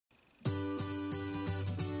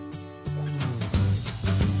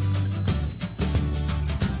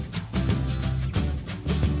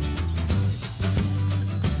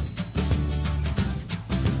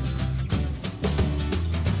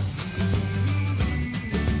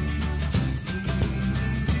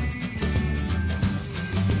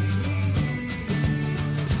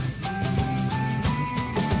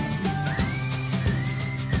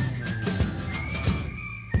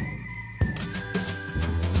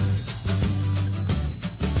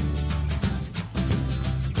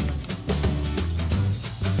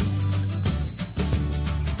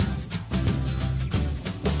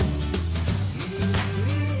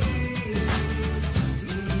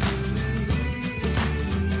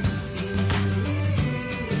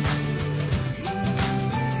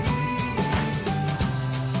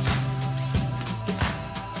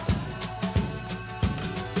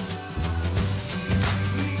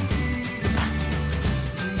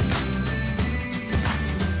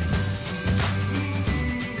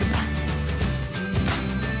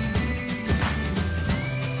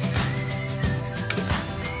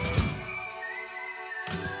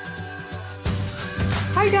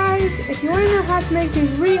guys, if you want to know how to make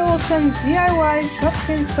these really awesome DIY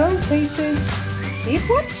Shopkins phone cases, keep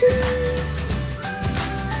watching!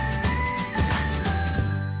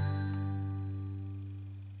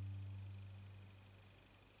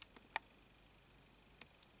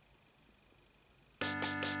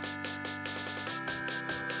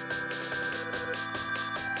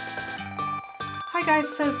 Hi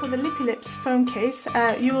guys, so for the Lippy Lips phone case,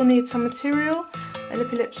 you will need some material, a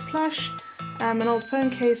Lippy Lips plush, an old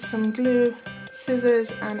phone case, some glue,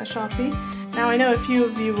 scissors and a Sharpie. Now I know a few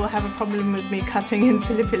of you will have a problem with me cutting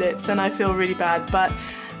into Lippy Lips and I feel really bad, but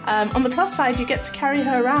on the plus side you get to carry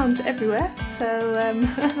her around everywhere, so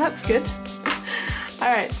that's good.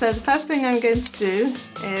 Alright, so the first thing I'm going to do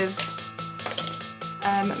is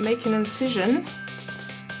make an incision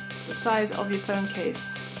the size of your phone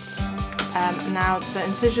case. Now the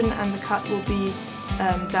incision and the cut will be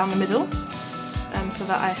down the middle, so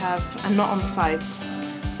that I have, and not on the sides,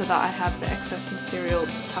 so that I have the excess material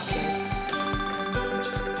to tuck in.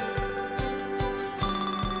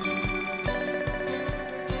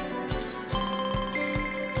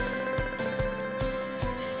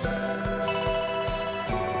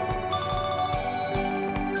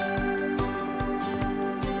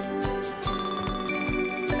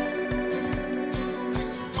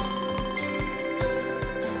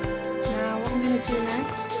 Do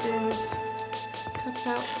next is cut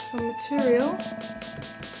out some material.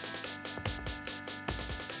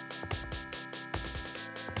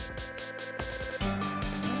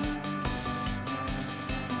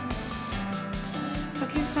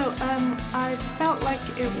 Okay, so I felt like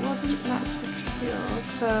it wasn't that secure,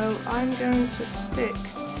 so I'm going to stick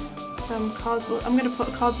some cardboard. I'm going to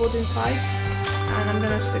put cardboard inside and I'm going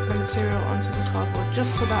to stick the material onto the cardboard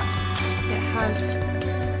just so that it has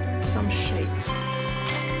some shape.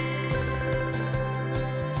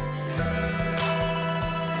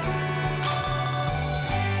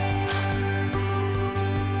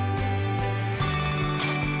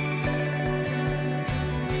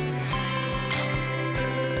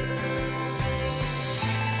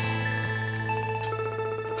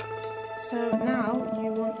 So now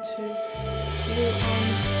you want to glue on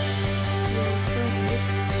your phone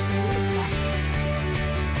case to the back.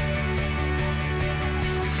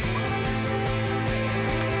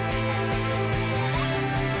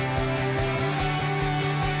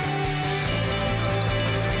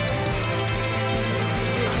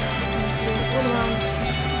 All around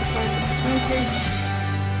the sides of the phone case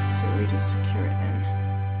to really secure it in.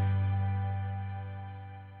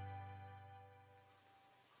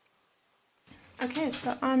 Okay,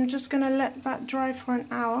 so I'm just going to let that dry for an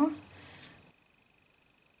hour.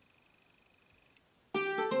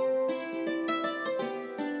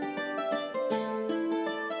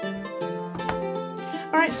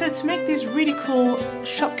 Alright, so to make these really cool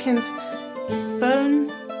Shopkins phone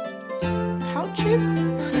pouches,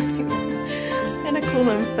 I'm going to call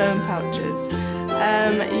them phone pouches,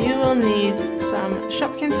 you will need some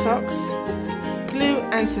Shopkins socks, glue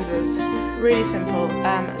and scissors. Really simple.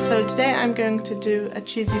 So today I'm going to do a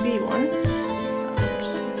cheesy V one. So I'm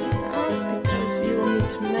just going to take that out because you will need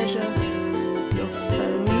to measure your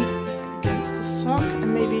phone against the sock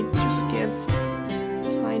and maybe just give a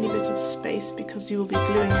tiny bit of space because you will be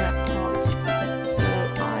gluing that part. So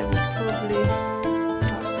I would probably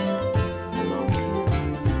cut along here.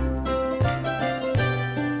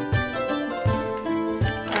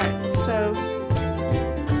 Alright, so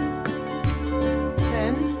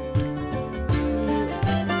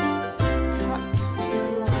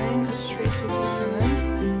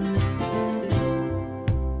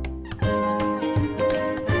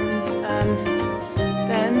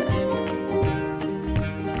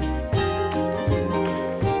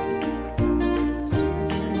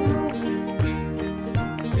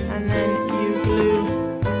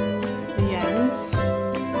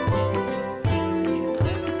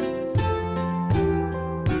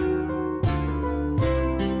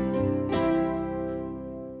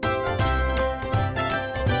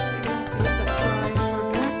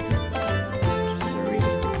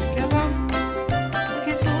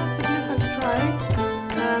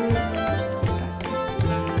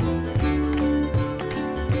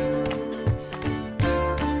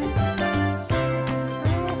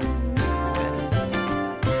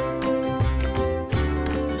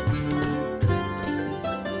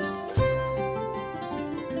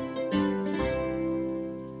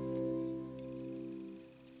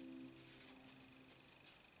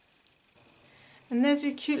and there's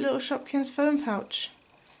your cute little Shopkins phone pouch.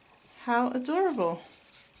 How adorable.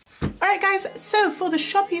 Alright guys, so for the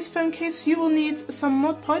Shoppies phone case you will need some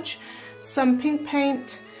Mod Podge, some pink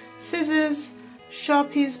paint, scissors,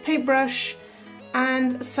 Sharpies, paintbrush,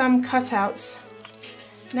 and some cutouts.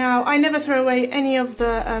 Now, I never throw away any of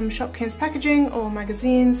the Shopkins packaging or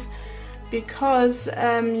magazines because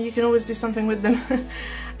you can always do something with them.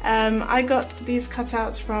 I got these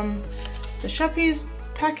cutouts from the Shoppies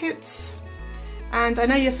packets, and I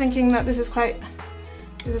know you're thinking that this is quite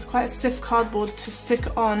a stiff cardboard to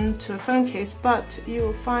stick on to a phone case, but you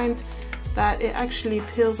will find that it actually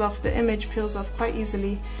peels off, the image peels off quite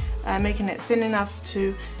easily, making it thin enough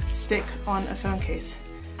to stick on a phone case.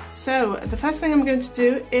 So the first thing I'm going to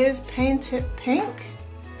do is paint it pink.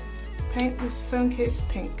 Paint this phone case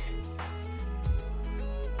pink.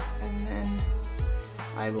 And then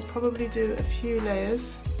I will probably do a few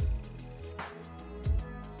layers.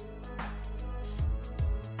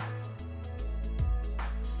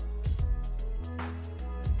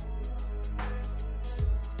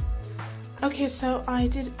 Okay, so I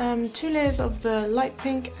did 2 layers of the light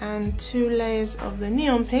pink and 2 layers of the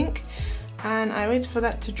neon pink, and I waited for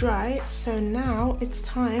that to dry. So now it's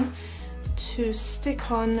time to stick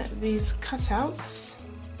on these cutouts,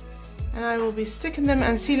 and I will be sticking them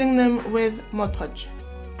and sealing them with Mod Podge.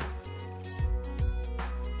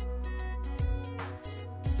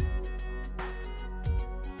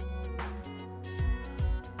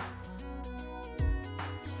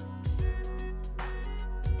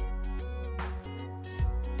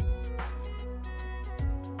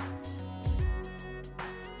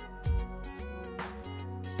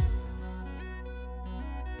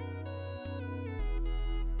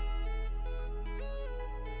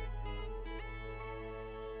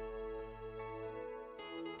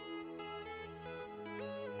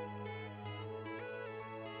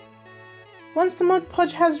 Once the Mod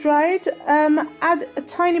Podge has dried, add a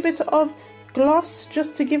tiny bit of gloss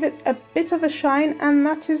just to give it a bit of a shine, and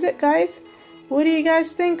that is it, guys. What do you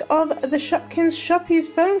guys think of the Shopkins Shoppies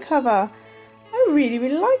phone cover? I really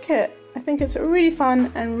like it. I think it's really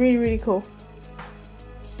fun and really cool.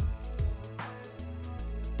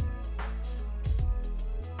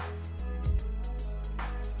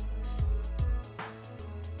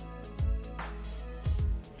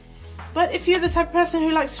 But if you're the type of person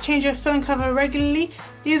who likes to change your phone cover regularly,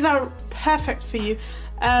 these are perfect for you.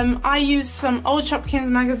 I use some old Shopkins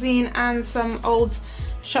magazine and some old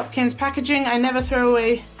Shopkins packaging. I never throw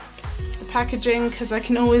away the packaging because I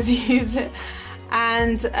can always use it.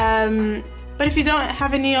 And but if you don't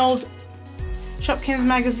have any old Shopkins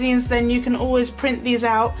magazines, then you can always print these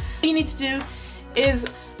out. All you need to do is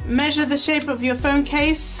measure the shape of your phone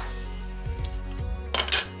case.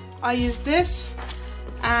 I use this,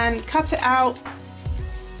 and cut it out,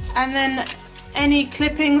 and then any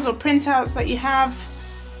clippings or printouts that you have,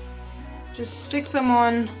 just stick them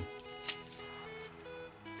on,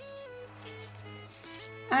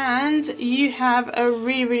 and you have a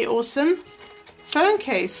really awesome phone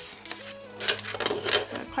case.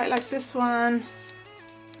 So I quite like this one.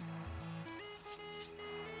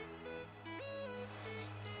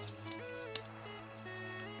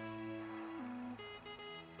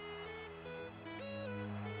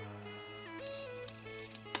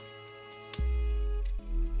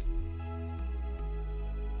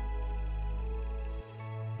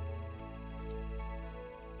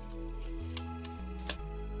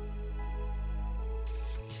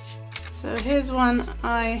 So here's one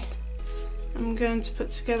I am going to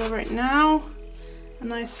put together right now, a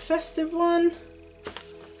nice festive one.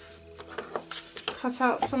 Cut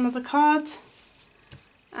out some of the cards,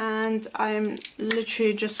 and I'm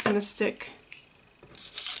literally just going to stick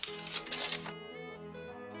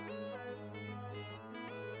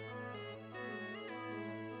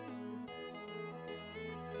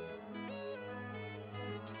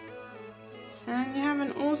and you have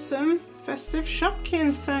an awesome festive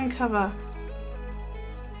Shopkins phone cover.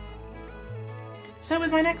 So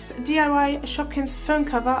with my next DIY Shopkins phone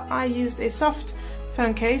cover, I used a soft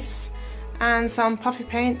phone case and some puffy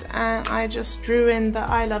paint, and I just drew in the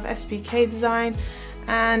I Love SPK design,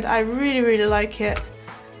 and I really like it.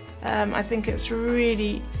 I think it's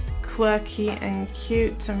really quirky and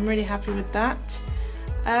cute. I'm really happy with that.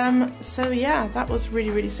 So yeah, that was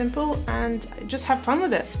really simple, and just have fun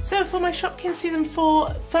with it. So for my Shopkins Season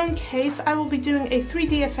 4 phone case, I will be doing a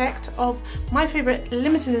 3D effect of my favourite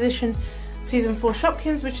limited edition Season 4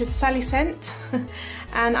 Shopkins, which is Sally Scent.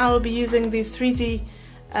 And I will be using these 3D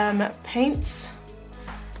paints,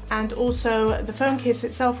 and also the phone case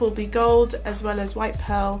itself will be gold as well as white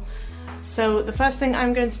pearl. So the first thing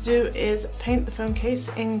I'm going to do is paint the phone case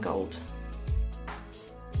in gold.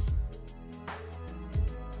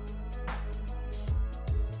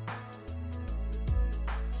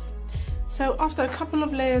 So after a couple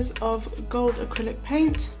of layers of gold acrylic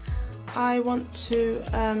paint, I want to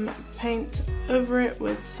paint over it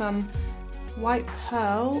with some white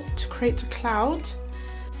pearl to create a cloud,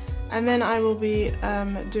 and then I will be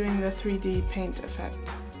doing the 3D paint effect.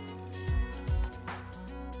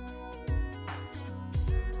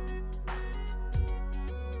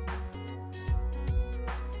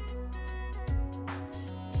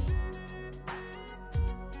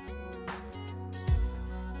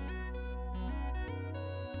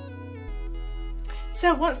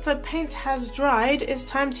 So once the paint has dried, it's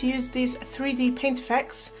time to use these 3D paint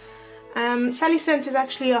effects. Sally's scent is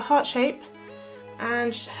actually a heart shape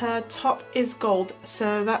and her top is gold,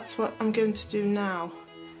 so that's what I'm going to do now.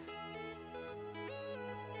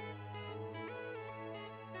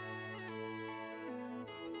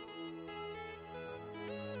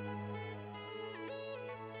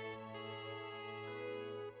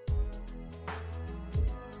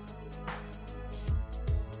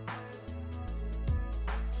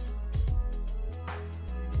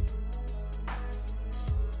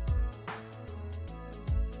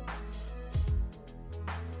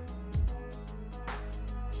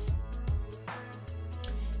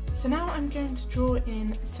 So now I'm going to draw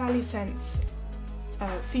in Sally Scent's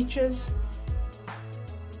features.